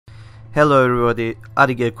Hello everybody,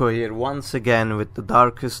 Adigeko here once again with the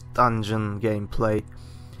Darkest Dungeon gameplay.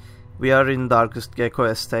 We are in Darkest Gecko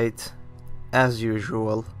Estate as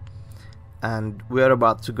usual and we are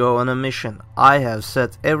about to go on a mission. I have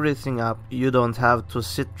set everything up. You don't have to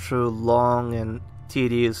sit through long and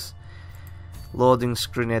tedious loading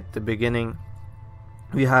screen at the beginning.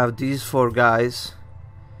 We have these 4 guys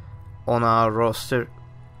on our roster.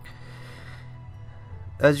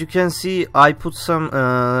 As you can see, I put some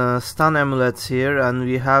stun amulets here and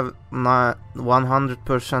we have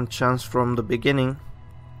 100% chance from the beginning,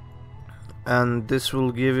 and this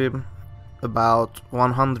will give him about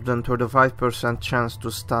 135% chance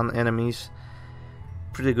to stun enemies.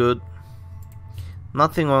 Pretty good.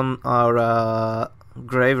 Nothing on our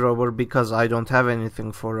grave robber because I don't have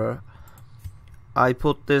anything for her. I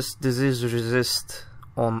put this disease resist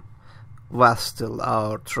on Vastil,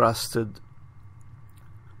 our trusted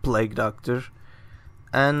plague doctor,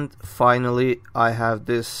 and finally I have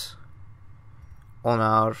this on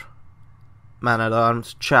our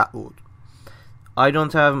man-at-arms Chatwood. I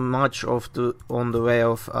don't have much of on the way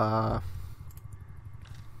of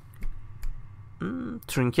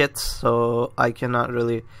trinkets, so I cannot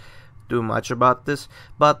really do much about this,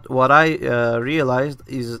 but what I realized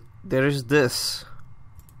is there is this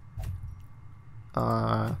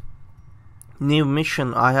new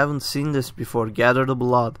mission. I haven't seen this before. Gather the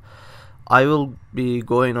blood. I will be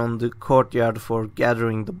going on the courtyard for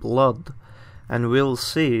gathering the blood, and we'll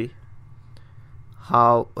see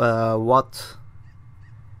how what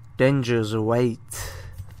dangers await,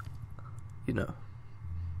 you know.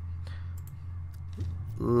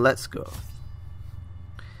 Let's go.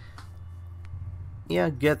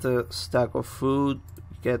 Yeah, get a stack of food,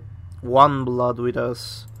 get 1 blood with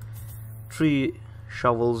us. 3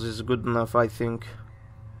 shovels is good enough, I think.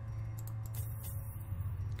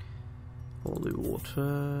 Holy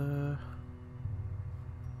water.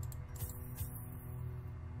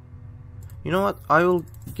 You know what? I will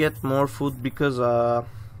get more food because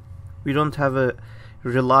we don't have a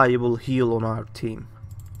reliable heal on our team.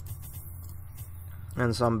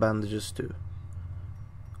 And some bandages too.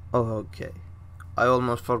 Oh, okay. I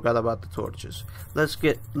almost forgot about the torches. Let's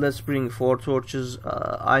bring 4 torches.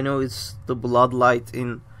 I know it's the blood light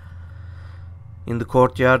in the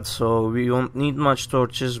courtyard, so we won't need much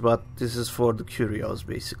torches, but this is for the curios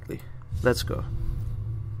basically. Let's go.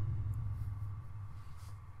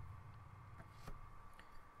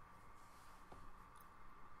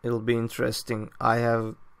 It'll be interesting. I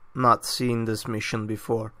have not seen this mission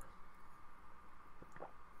before.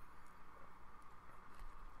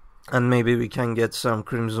 And maybe we can get some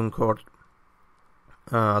Crimson Court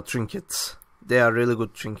trinkets. They are really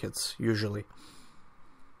good trinkets, usually.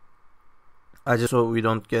 I just hope we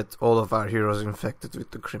don't get all of our heroes infected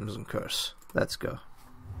with the Crimson Curse. Let's go.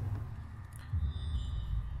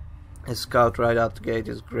 A scout right out the gate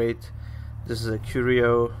is great. This is a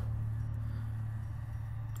curio.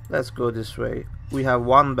 Let's go this way. We have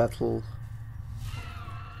 1 battle,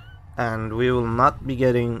 and we will not be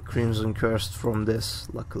getting Crimson Cursed from this,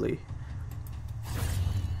 luckily.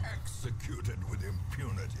 Executed with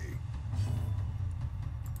impunity.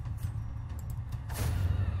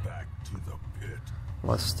 Back to the pit.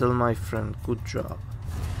 Was still my friend. Good job.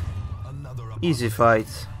 Another Easy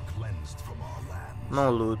fight. cleansed from our lands.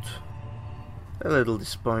 No loot. A little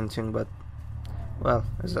disappointing, but well,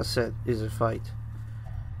 as I said, easy fight.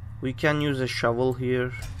 We can use a shovel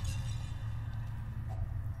here.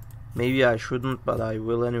 Maybe I shouldn't, but I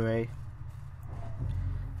will anyway.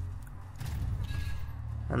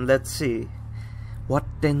 And let's see what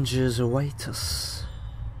dangers await us.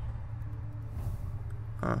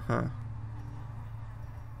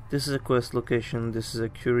 This is a quest location, this is a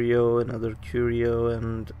curio, another curio,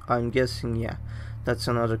 and I'm guessing, yeah, that's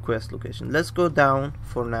another quest location. Let's go down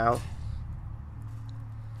for now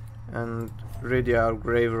and ready our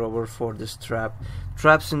grave robber for this trap.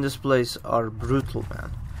 Traps in this place are brutal,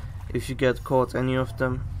 man. If you get caught by any of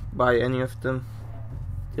them,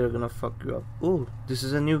 they're gonna fuck you up. Oh, this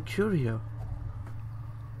is a new curio.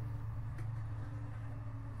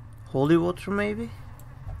 Holy water maybe?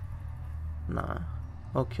 Nah.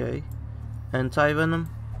 Okay. Anti-venom?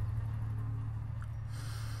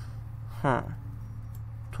 Huh.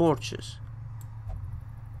 Torches.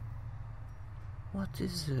 What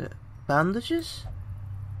is it? Bandages?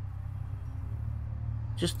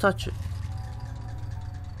 Just touch it.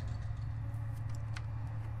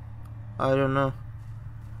 I don't know.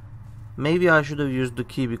 Maybe I should have used the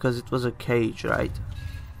key because it was a cage, right?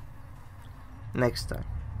 Next time.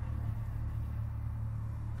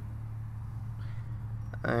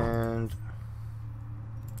 And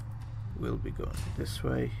we'll be going this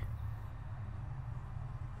way.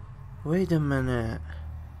 Wait a minute.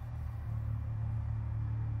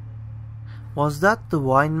 Was that the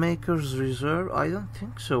winemaker's reserve? I don't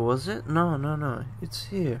think so, was it? No, no, no. It's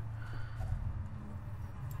here.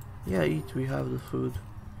 Yeah, eat. We have the food.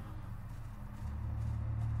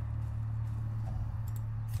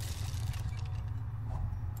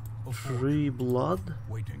 Free blood?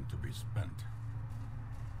 Waiting to be spent.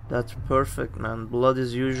 That's perfect, man. Blood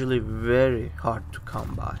is usually very hard to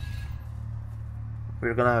come by.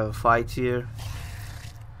 We're gonna have a fight here.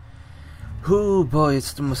 Oh boy,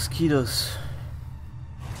 it's the mosquitoes.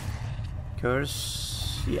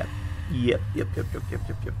 Curse. Yep. Yep.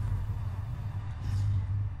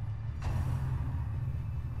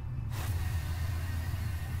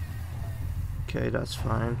 Okay, that's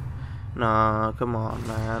fine. Nah, come on,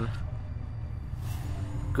 man.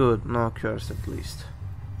 Good, no curse at least.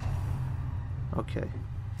 Okay.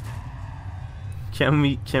 Can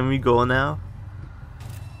we go now?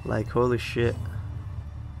 Like, holy shit.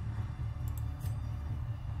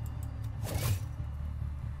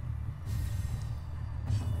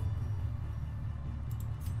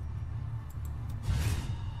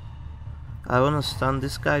 I wanna stun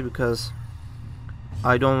this guy because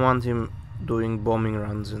I don't want him doing bombing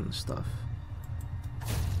runs and stuff.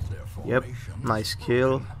 Yep, nice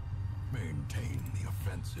kill. Maintain the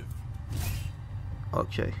offensive.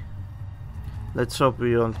 Okay. Let's hope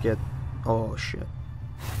we don't get... Oh shit.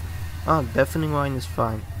 Ah, deafening wine is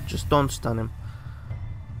fine. Just don't stun him.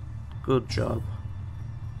 Good job.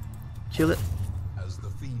 Kill it. As the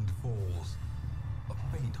fiend falls, a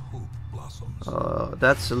faint hope blossoms.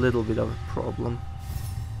 That's a little bit of a problem.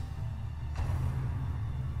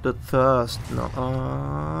 The thirst, no.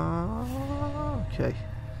 Okay.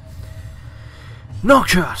 No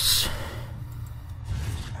curse!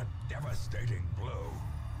 A devastating blow.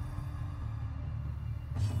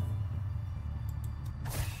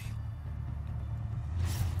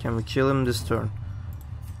 Can we kill him this turn?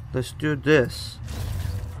 Let's do this.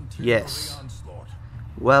 Continue Yes. the onslaught.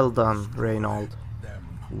 Well done, Reynold.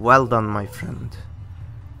 Them. Well done, my friend.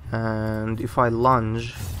 And if I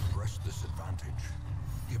lunge, Press this advantage.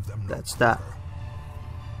 Give them no that's that.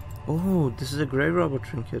 cover. Oh, this is a grey robber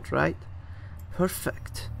trinket, right?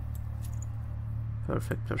 Perfect.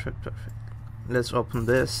 Perfect. Let's open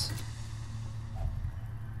this.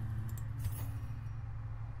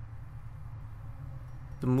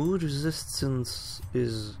 The mood resistance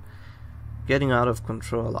is getting out of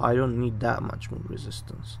control. I don't need that much mood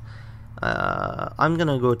resistance. I'm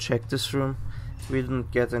gonna go check this room. We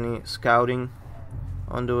didn't get any scouting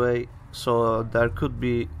on the way, so there could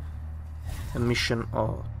be a mission.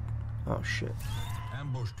 Oh shit.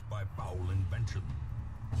 Ambushed by foul invention.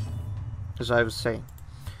 As I was saying,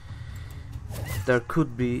 there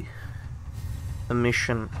could be a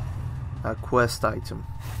mission, a quest item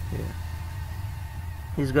here.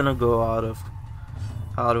 He's gonna go out of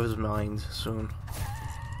his mind soon.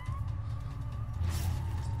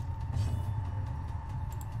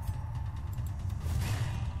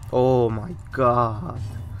 Oh my god.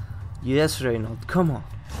 Yes, Reynold, come on.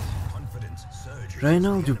 Confidence surges.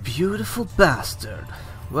 Reynold, you beautiful bastard.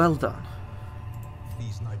 Well done.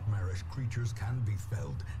 These nightmarish creatures can be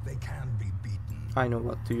felled. They can be beaten. I know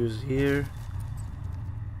what to use here.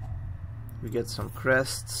 We get some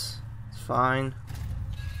crests. It's fine.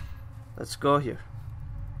 Let's go here.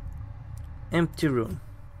 Empty room.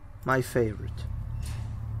 My favorite.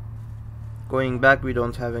 Going back, we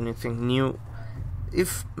don't have anything new.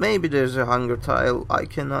 If maybe there's a hunger tile, I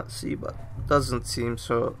cannot see, but doesn't seem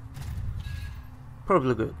so.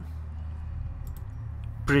 Probably good.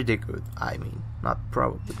 Pretty good, I mean, not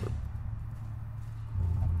probably good.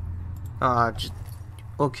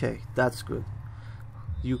 Okay, that's good.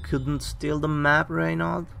 You couldn't steal the map,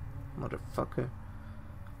 Reynold? Motherfucker.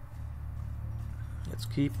 Let's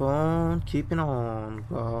keep on keeping on,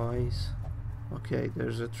 guys. Okay,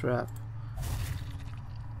 there's a trap.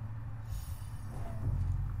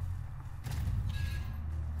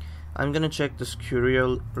 I'm gonna check this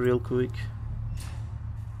curio real quick.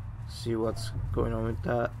 See what's going on with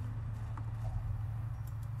that.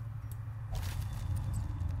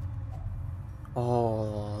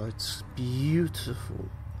 Oh, it's beautiful.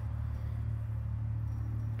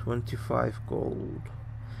 25 gold.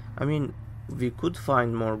 I mean, we could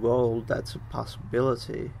find more gold, that's a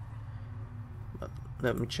possibility. But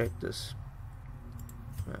let me check this.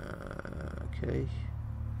 Okay.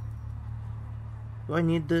 Do I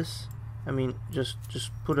need this? I mean, just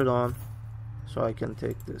put it on so I can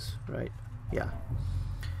take this, right? Yeah.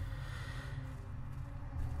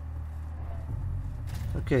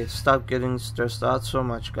 Okay, stop getting stressed out so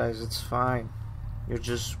much, guys. It's fine. You're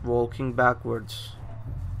just walking backwards.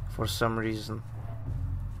 for some reason.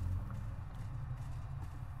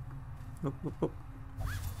 Oop, oop, oop.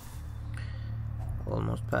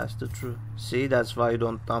 Almost passed it through. See, that's why you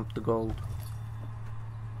don't dump the gold.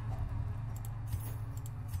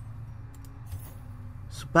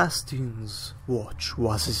 Sebastian's watch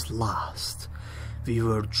was his last. We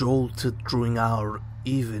were jolted during our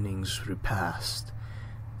evening's repast.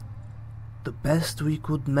 The best we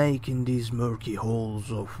could make in these murky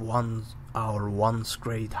holes of our once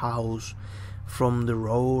great house, from the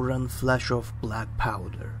roar and flash of black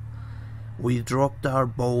powder. We dropped our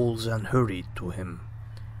bowls and hurried to him.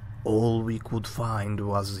 All we could find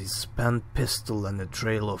was his spent pistol and a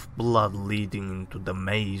trail of blood leading into the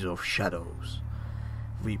maze of shadows.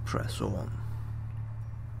 We press on.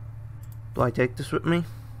 Do I take this with me?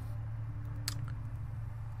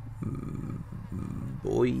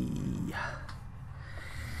 Boy.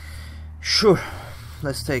 Sure,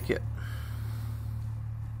 let's take it.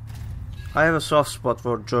 I have a soft spot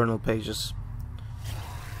for journal pages.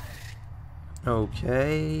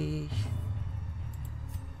 Okay.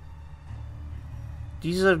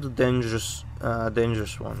 These are the dangerous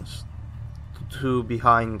ones. The two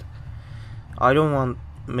behind. I don't want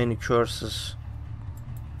many curses.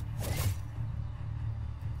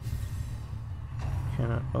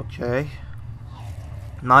 Okay.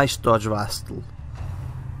 Nice dodge, Vastal.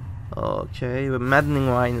 Okay, the maddening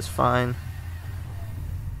wine is fine.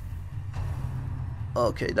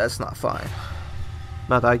 Okay, that's not fine.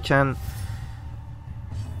 But I can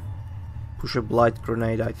push a blight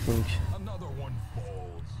grenade, I think. Another one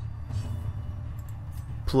falls.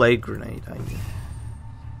 Plague grenade, I mean.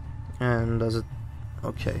 And does it...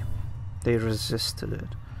 Okay. They resisted it.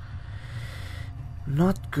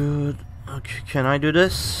 Not good. Okay, can I do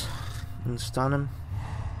this? And stun him?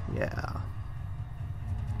 Yeah.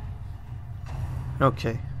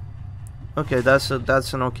 Okay. Okay, that's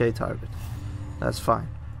an okay target. That's fine.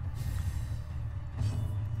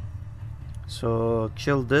 So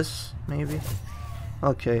kill this, maybe?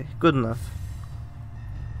 Okay, good enough.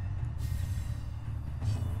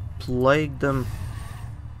 Plague them.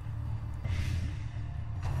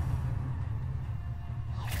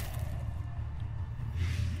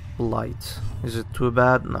 Blight. Is it too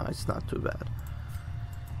bad? No, it's not too bad.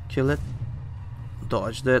 Kill it.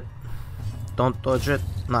 Dodged it. Don't dodge it.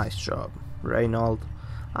 Nice job, Reynold.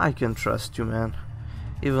 I can trust you, man.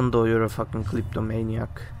 Even though you're a fucking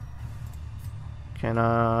kleptomaniac. Can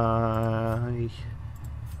I...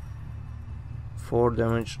 4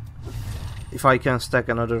 damage. If I can stack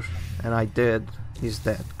another, and I did, he's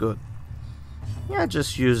dead. Good. Yeah,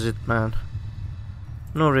 just use it, man.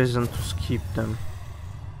 No reason to skip them.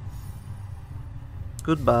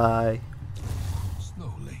 Goodbye.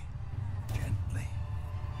 Slowly, gently.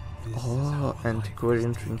 Oh,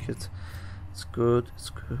 antiquarian trinket. It's good, it's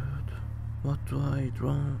good. What do I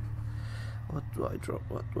drop? What do I drop?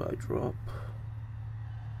 What do I drop?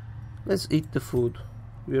 Let's eat the food.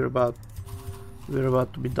 We're about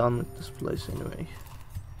to be done with this place anyway.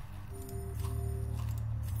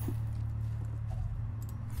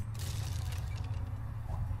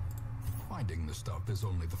 Finding the stuff is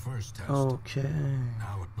only the first test. Okay.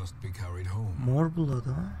 Now it must be carried home. More blood,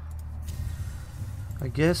 huh? I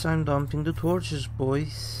guess I'm dumping the torches,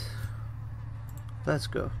 boys. Let's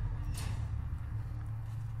go.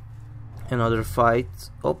 Another fight.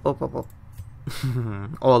 Oh.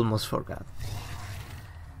 Almost forgot.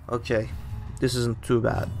 Okay. This isn't too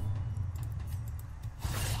bad.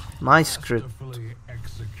 Nice crit. Masterfully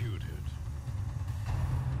executed.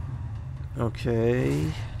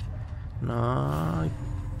 Okay. No.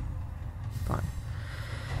 Fine.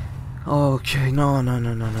 Okay, no.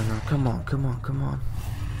 Come on.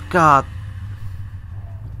 God.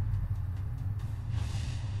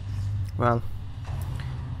 Well,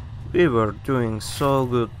 we were doing so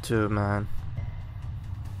good too, man.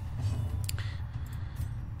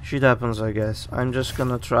 Shit happens, I guess. I'm just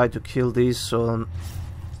gonna try to kill these so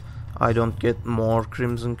I don't get more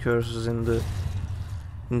crimson curses in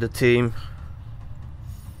the team.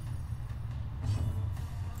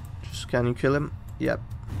 Just, can you kill him? Yep.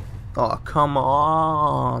 Oh, come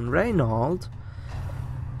on, Reynold.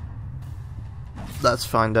 That's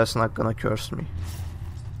fine, that's not gonna curse me.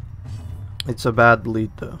 It's a bad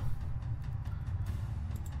lead though.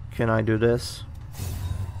 Can I do this?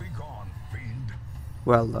 Be gone, fiend.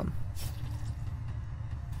 Well done.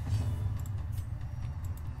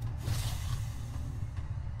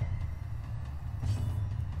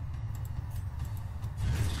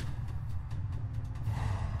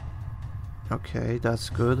 Okay, that's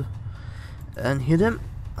good. And hit him.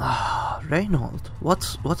 Ah, Reynold,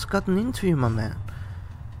 what's gotten into you, my man?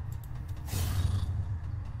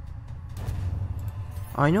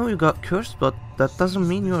 I know you got cursed, but that doesn't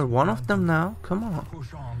mean you're one of them now. Come on.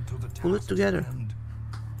 Push on to the Pull it task's together. end.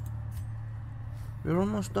 We're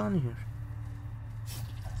almost done here.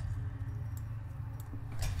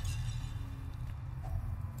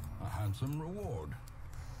 A handsome reward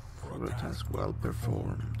For a task well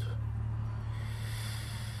performed.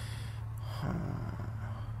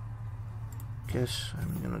 Guess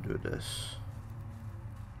I'm gonna do this.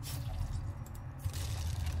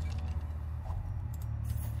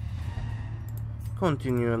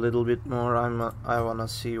 Continue a little bit more. I wanna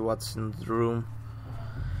see what's in the room.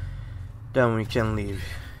 Then we can leave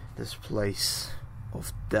this place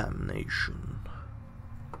of damnation.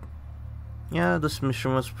 Yeah, this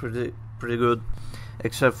mission was pretty good,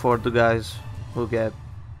 except for the guys who get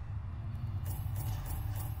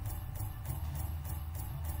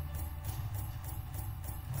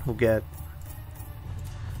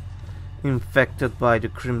infected by the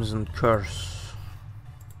Crimson Curse.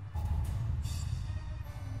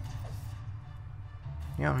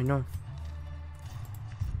 Yeah, I know.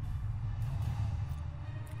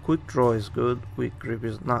 Quick draw is good, quick grip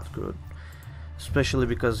is not good. Especially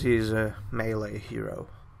because he's a melee hero.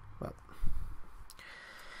 But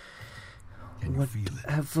Can you feel it?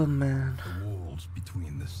 whatever, man. The walls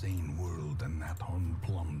between the sane world and that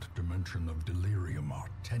unplumbed dimension of delirium are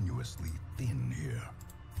tenuously thin here.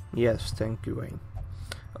 Yes, thank you, Wayne.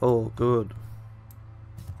 Oh, good.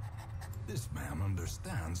 This man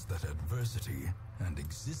understands that adversity and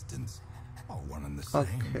existence are one and the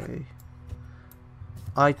same. Okay.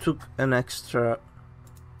 I took an extra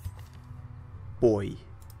boy.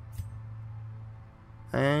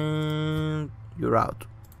 And you're out.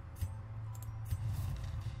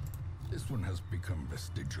 This one has become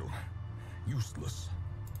vestigial, useless.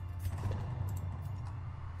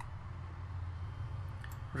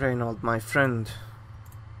 Reynold, my friend,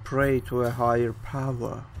 pray to a higher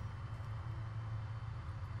power.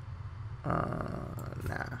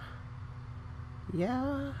 Nah.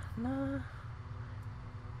 Yeah, nah.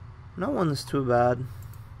 No one's too bad.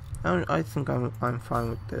 I think I'm fine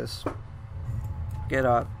with this. Get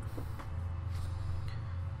out.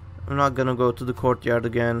 I'm not gonna go to the courtyard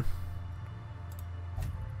again.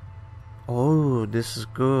 Oh, this is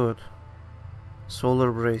good.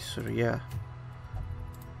 Solar bracer, yeah.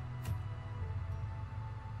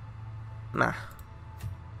 Nah.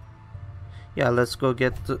 Yeah, let's go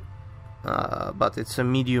get the... but it's a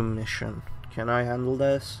medium mission. Can I handle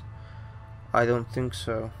this? I don't think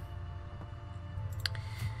so.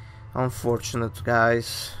 Unfortunate,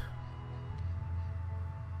 guys.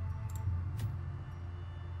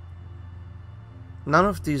 None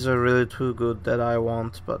of these are really too good that I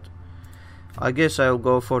want, but I guess I'll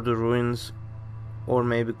go for the ruins or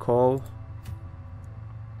maybe coal.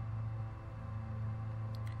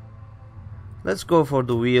 Let's go for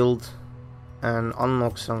the wield and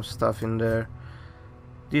unlock some stuff in there.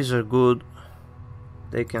 These are good.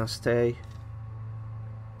 They can stay.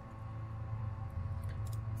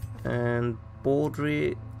 And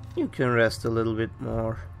Baudry, you can rest a little bit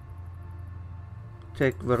more.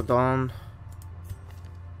 Take Verdun.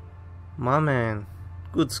 My man,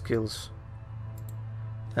 good skills.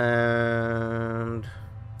 And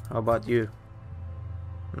how about you?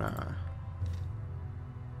 Nah.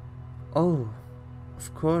 Oh,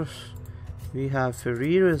 of course, we have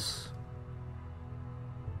Ferreras.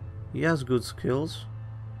 He has good skills.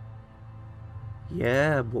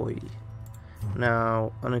 Yeah, boy.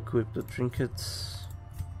 Now unequip the trinkets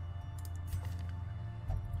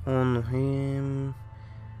on him.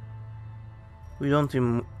 We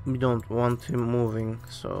don't want him moving.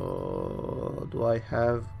 So do I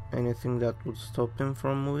have anything that would stop him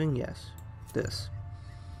from moving? Yes, this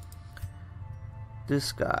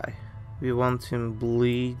guy. We want him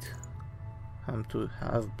bleed. Him to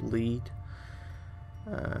have bleed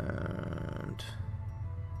and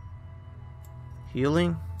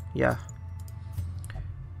healing. Yeah.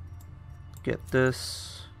 Get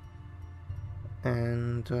this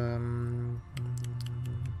and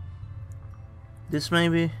this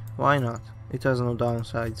maybe. Why not? It has no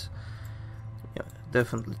downsides. Yeah,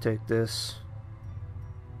 definitely take this.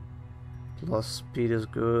 Plus speed is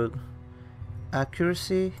good.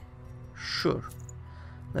 Accuracy. Sure,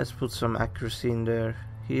 let's put some accuracy in there.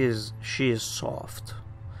 She is soft,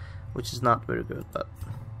 which is not very good, but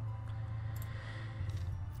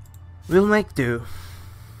we'll make do.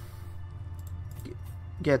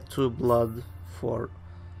 Get 2 blood for,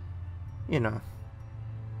 you know,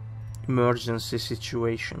 emergency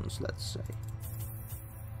situations, let's say.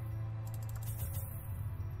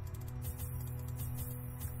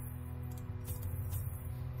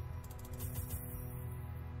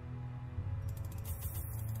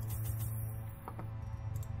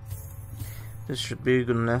 This should be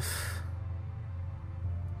good enough.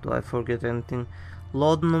 Do I forget anything?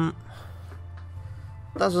 Laudanum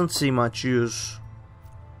doesn't see much use,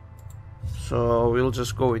 so we'll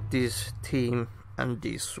just go with this team and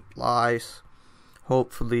these supplies.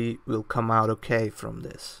 Hopefully we'll come out okay from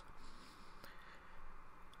this.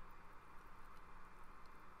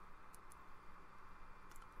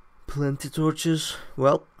 Plenty torches.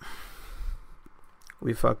 Well,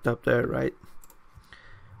 we fucked up there, right?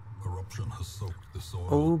 Corruption has soaked the soil,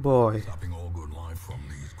 Oh boy. sapping all good life from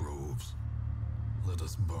these groves. Let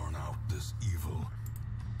us burn out this evil.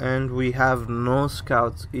 And we have no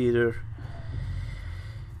scouts either.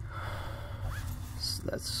 So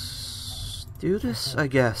let's do this, I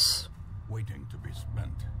guess. Waiting to be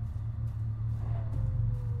spent.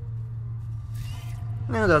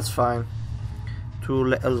 No, that's fine. 2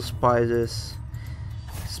 little spiders.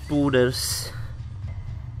 Spooders.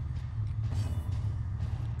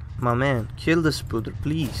 My man, kill the spooder,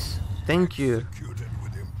 please. Thank you. Executed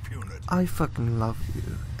with impunity. I fucking love you,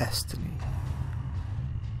 Estony.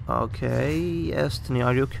 Okay, Estony,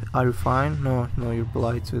 are you fine? No, you're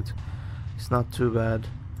blighted. It's not too bad.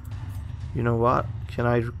 You know what? Can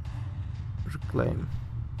I reclaim?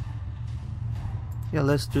 Yeah,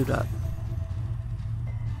 let's do that.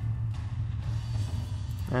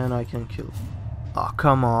 And I can kill. Oh,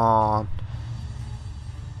 come on.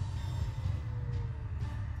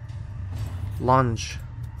 Lunge.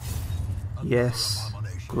 Yes.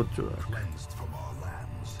 Good work. Cleansed from our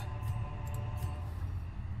lands.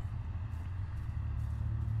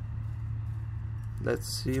 Let's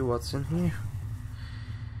see what's in here.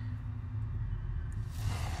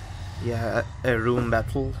 Yeah, a room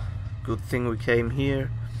battle. Good thing we came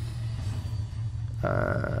here.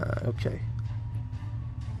 Okay.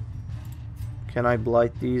 Can I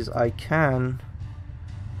blight these? I can.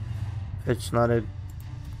 It's not a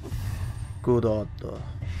good odd though.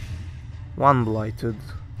 1 blighted,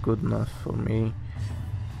 good enough for me.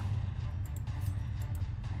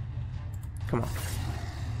 Come on.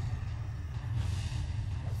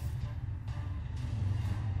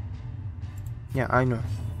 Yeah, I know.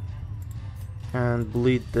 And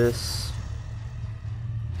bleed this.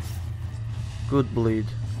 Good bleed.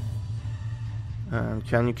 And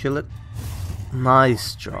can you kill it?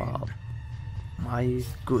 Nice job. My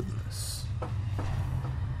goodness.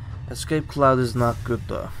 Escape cloud is not good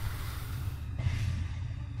though.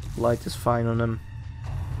 Light is fine on him,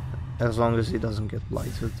 as long as he doesn't get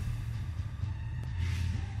blighted.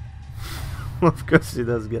 Of course he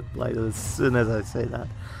does get blighted as soon as I say that.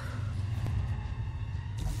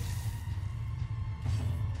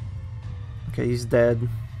 Okay, he's dead.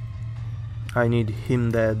 I need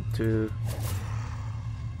him dead too.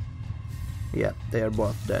 Yeah, they are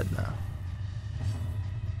both dead now.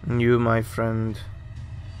 And you, my friend,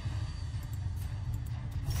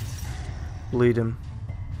 bleed him.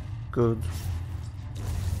 Good.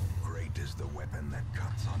 Great is the weapon that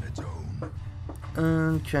cuts on its own.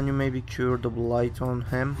 And can you maybe cure the blight on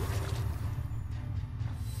him?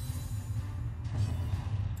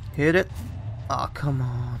 Hit it. Ah, oh, come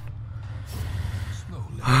on.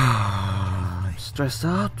 Slowly. I'm stressed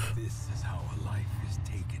out. This is how a life is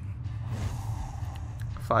taken.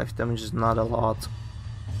 5 damage is not a lot.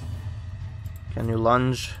 Can you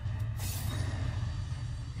lunge?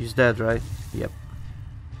 He's dead, right? Yep.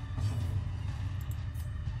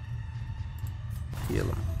 Heal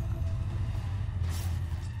him.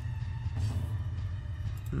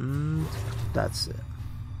 And that's it.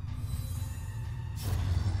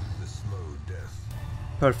 The slow death.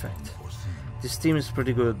 Perfect. Unforeseen, This team is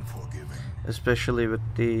pretty good, unforgiving. especially with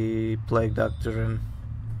the Plague Doctor and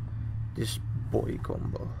this boy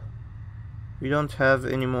combo. We don't have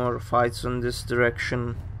any more fights in this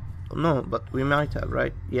direction. No, but we might have,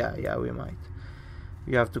 right? Yeah, we might.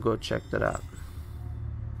 You have to go check that out.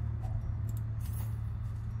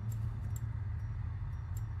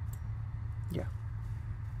 Yeah.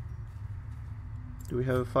 Do we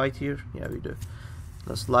have a fight here? Yeah, we do.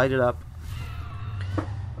 Let's light it up.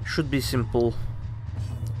 Should be simple.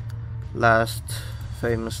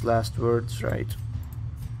 Famous last words, right?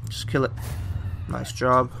 Just kill it. Nice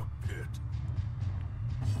job. Pit.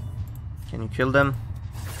 Can you kill them?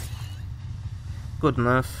 Good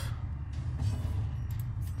enough.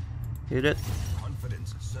 Hit it.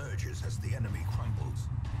 Confidence surges as the enemy crumbles.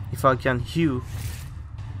 If I can hew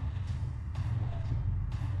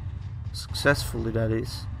successfully, that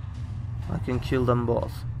is, I can kill them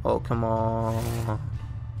both. Oh, come on.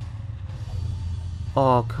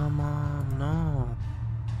 Oh, come on, no.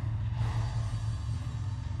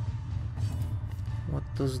 What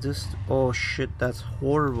does this do? Oh shit, that's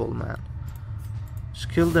horrible, man. Just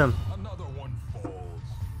kill them. Another one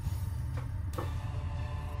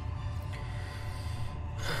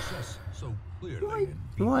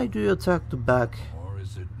Why do you attack the back? Or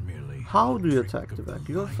is it merely How do a you trick attack of the back?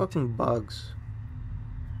 the You're light? fucking bugs.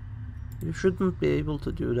 You shouldn't be able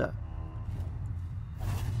to do that.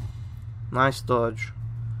 Nice dodge.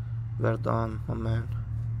 Well done, my man.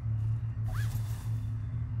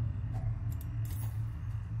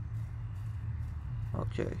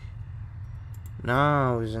 Okay.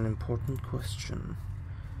 Now is an important question.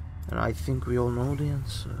 And I think we all know the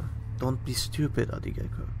answer. Don't be stupid,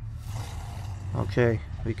 Adigeko. Okay,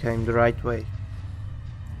 we came the right way.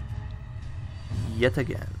 Yet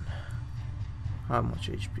again. How much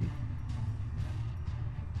HP?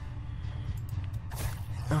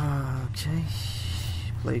 Okay.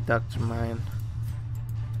 Play Dr. Mine.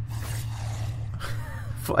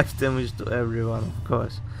 5 damage to everyone, of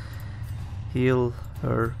course. Heal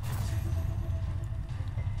her.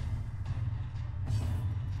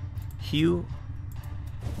 Hugh.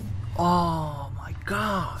 Oh my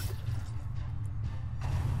god.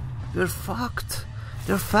 We're fucked.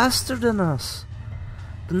 They're faster than us.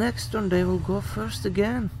 The next turn they will go first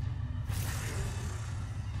again.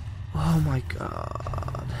 Oh my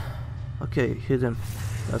god. Okay, hit him.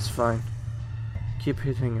 That's fine. Keep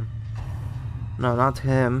hitting him. No, not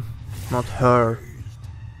him. Not her.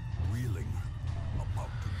 Reeling, about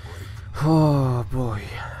to break. Oh boy.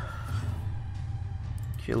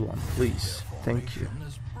 Kill one, please. Thank you. Formation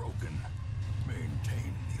is broken.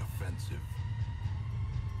 Maintain the offensive.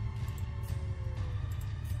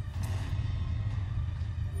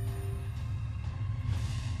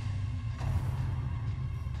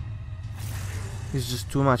 It's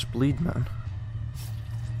just too much bleed, man.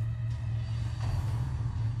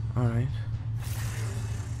 Alright.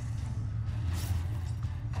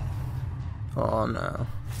 Oh no.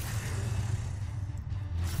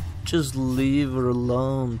 Just leave her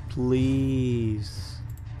alone, please.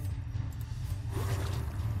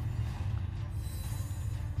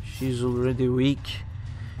 She's already weak.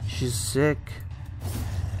 She's sick.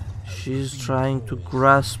 She's trying to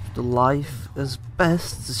grasp the life as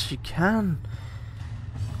best as she can.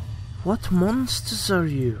 What monsters are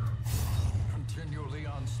you? Continue the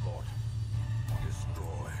onslaught.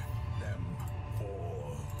 Destroy them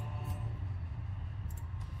all.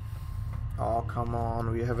 Oh, come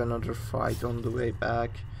on, we have another fight on the way back.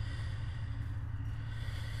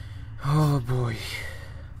 Oh boy.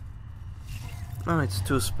 Oh, it's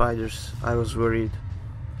 2 spiders. I was worried.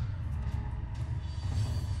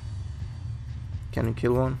 Can you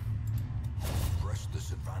kill one? Press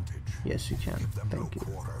disadvantage. Yes, you can. Give them Thank no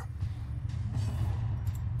you. quarter.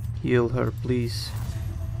 Heal her, please.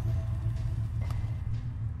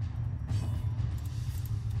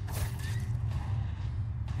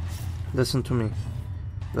 Listen to me.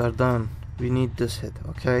 We're done. We need this hit,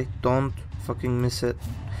 okay? Don't fucking miss it.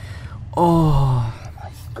 Oh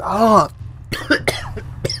my god!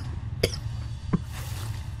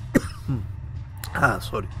 Ah,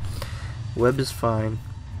 sorry. Web is fine.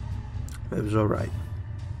 Web's alright.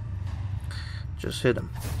 Just hit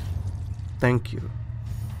him. Thank you.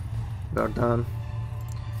 We're done.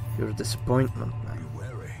 You're a disappointment, man. Be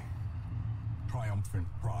wary. Triumphant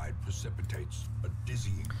pride precipitates a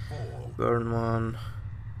dizzying fall. Burn one.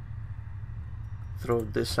 Throw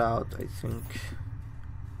this out, I think.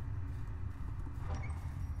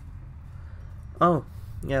 Oh,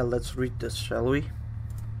 yeah, let's read this, shall we?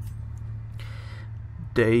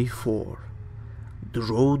 Day 4. The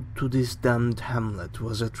road to this damned hamlet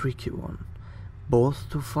was a tricky one, both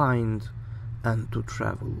to find and to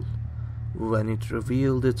travel. When it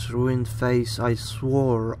revealed its ruined face, I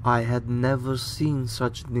swore I had never seen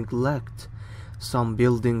such neglect. Some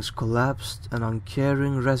buildings collapsed and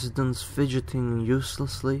uncaring residents fidgeting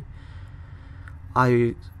uselessly.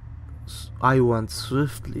 I went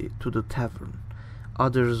swiftly to the tavern.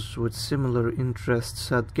 Others with similar interests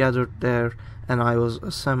had gathered there, and I was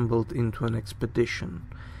assembled into an expedition.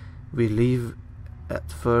 We leave at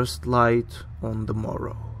first light on the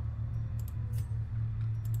morrow.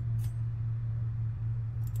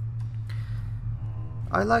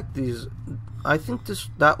 I like these. I think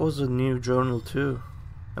that was a new journal too.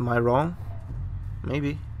 Am I wrong?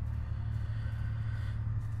 Maybe.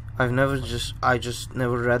 I just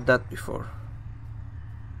never read that before.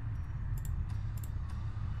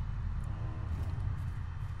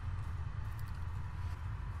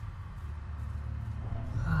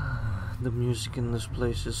 The music in this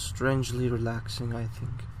place is strangely relaxing, I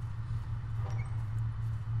think.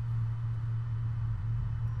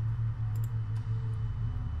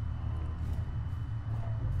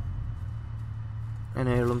 An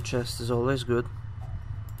heirloom chest is always good.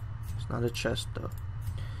 It's not a chest though.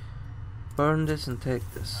 Burn this and take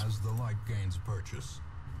this. As the light gains purchase,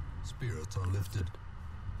 spirits are lifted,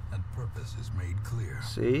 and purpose is made clear.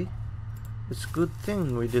 See? It's a good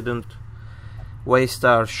thing we didn't waste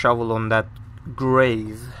our shovel on that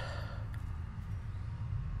grave.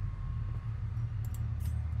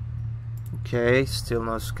 Okay, still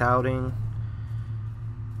no scouting.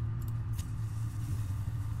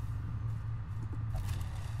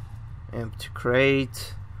 Empty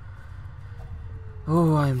crate.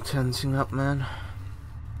 Oh, I'm tensing up, man.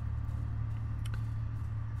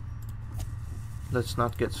 Let's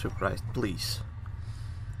not get surprised, please.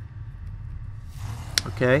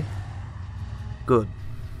 Okay. Good.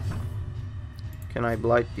 Can I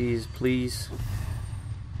blight these, please?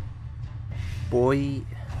 Boy.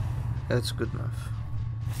 That's good enough.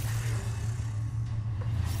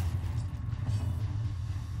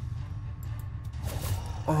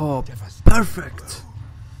 Oh, perfect!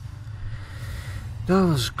 That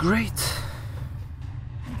was great!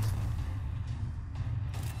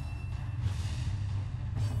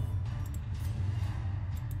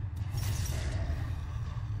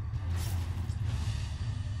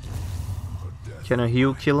 Can a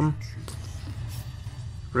Hue kill him?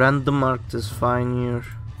 Random marked is fine here.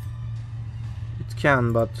 It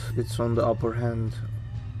can, but it's on the upper hand.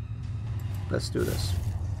 Let's do this.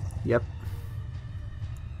 Yep.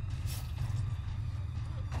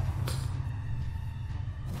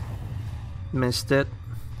 Missed it.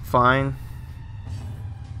 Fine.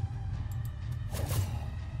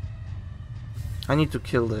 I need to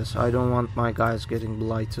kill this. I don't want my guys getting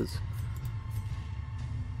blighted.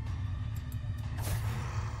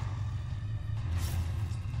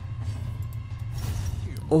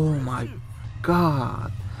 Oh my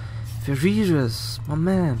god. Ferrirus, my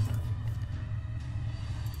man.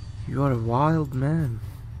 You are a wild man.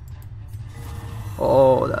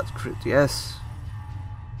 Oh, that's crit, yes.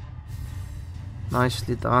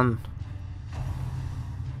 Nicely done.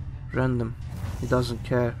 Random. He doesn't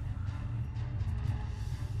care.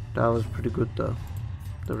 That was pretty good though.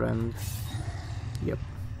 The rend. Yep.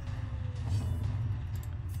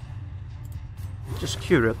 Just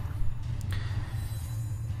cure it.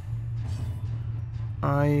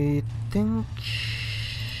 I think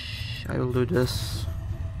I will do this.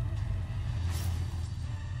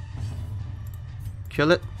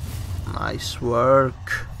 Kill it. Nice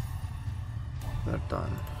work. We're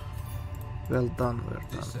done. Well done, we're done.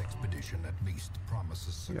 This expedition at least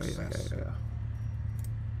promises success. Yeah.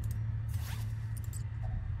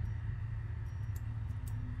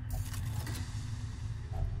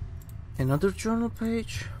 Another journal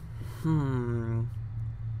page?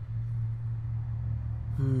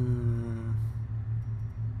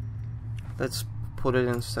 Let's put it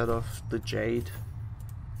instead of the jade.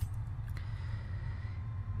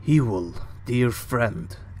 Ewell, dear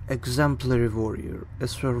friend, exemplary warrior, a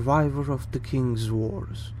survivor of the king's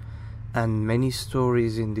wars, and many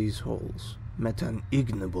stories in these halls, met an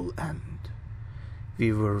ignoble end.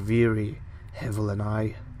 We were weary, Hevel and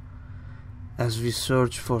I, as we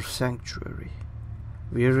searched for sanctuary.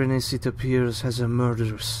 Weariness, it appears, has a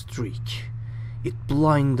murderous streak. It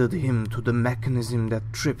blinded him to the mechanism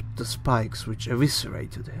that tripped the spikes which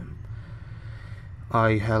eviscerated him.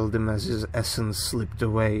 I held him as his essence slipped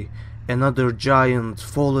away, another giant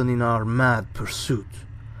fallen in our mad pursuit.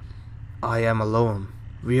 I am alone,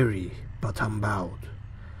 weary but unbowed.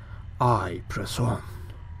 I press on.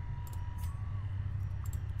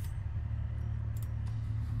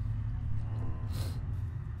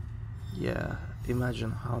 Yeah,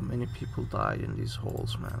 imagine how many people died in these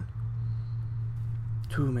halls, man.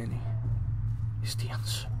 Too many is the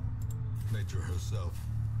answer. Nature herself,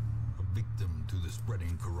 a victim to the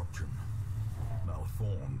spreading corruption,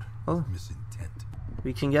 malformed, Oh, misintent.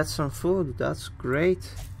 we can get some food. That's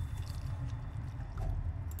great.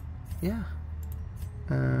 Yeah.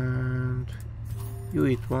 And you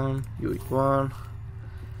eat one, you eat one.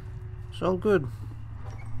 It's all good.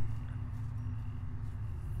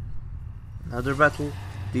 Another battle.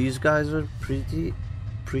 These guys are pretty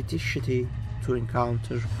shitty to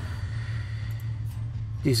encounter.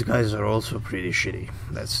 These guys are also pretty shitty.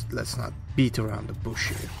 Let's not beat around the bush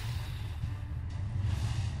here.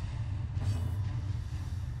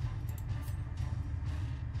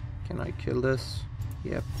 Can I kill this?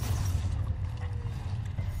 Yep.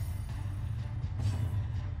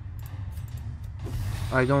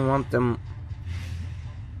 I don't want them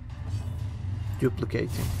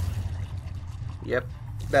duplicating. Yep,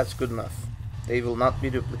 that's good enough. They will not be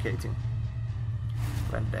duplicating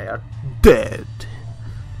when they are dead.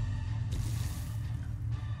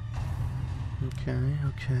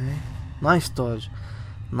 Okay. Nice dodge.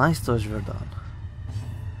 Nice dodge, we're done.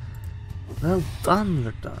 Well done,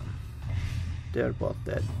 we're done. They're both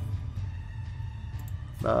dead.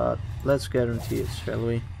 but let's guarantee it, shall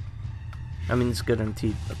we? I mean, it's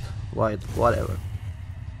guaranteed, but whatever.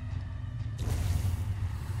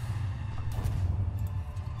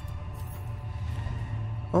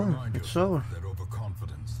 Oh, it's over. That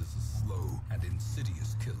overconfidence is a slow and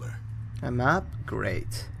insidious killer. A map?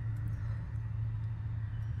 Great.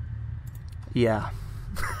 Yeah.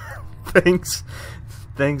 Thanks.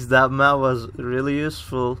 Thanks, that map was really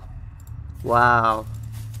useful. Wow.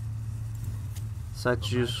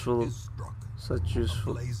 Such useful. Such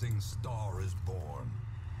useful. A blazing star is born.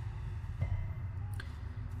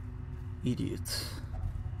 Idiot.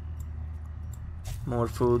 More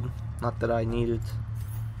food. Not that I need it.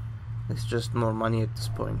 It's just more money at this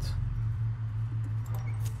point.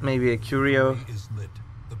 Maybe a curio. Is lit.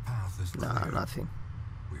 The path is Nah, clear. nothing.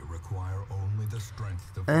 We require only the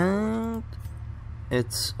strength of And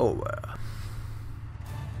it's over.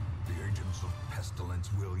 the agents of pestilence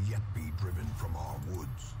will yet be driven from our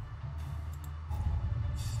woods.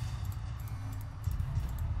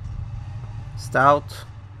 Stout.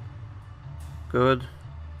 Good.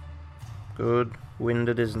 Good.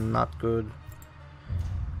 Winded is not good.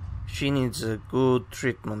 She needs a good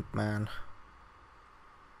treatment, man.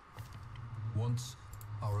 Once,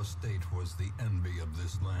 our estate was the envy of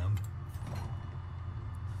this land.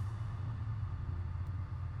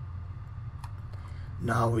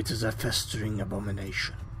 Now it is a festering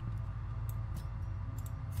abomination.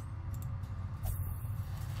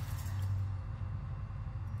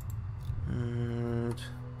 And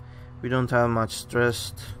we don't have much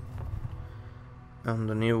stress on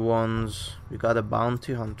the new ones. We got a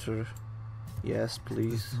bounty hunter. Yes, The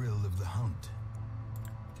please. thrill of the hunt.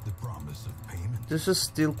 The promise of payment. This is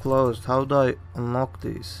still closed. How do I unlock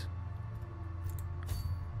these?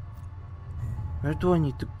 Where do I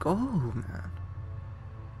need to go, man?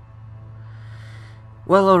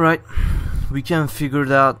 Well, alright. We can figure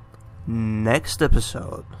it out next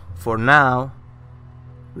episode. For now,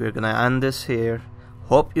 we're gonna end this here.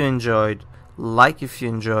 Hope you enjoyed. Like if you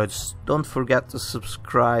enjoyed. Don't forget to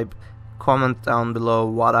subscribe. Comment down below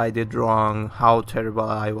what I did wrong, how terrible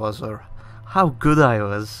I was, or how good I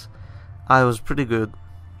was. I was pretty good.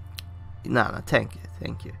 No, thank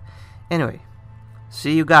you. Anyway,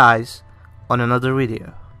 see you guys on another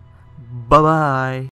video. Bye bye.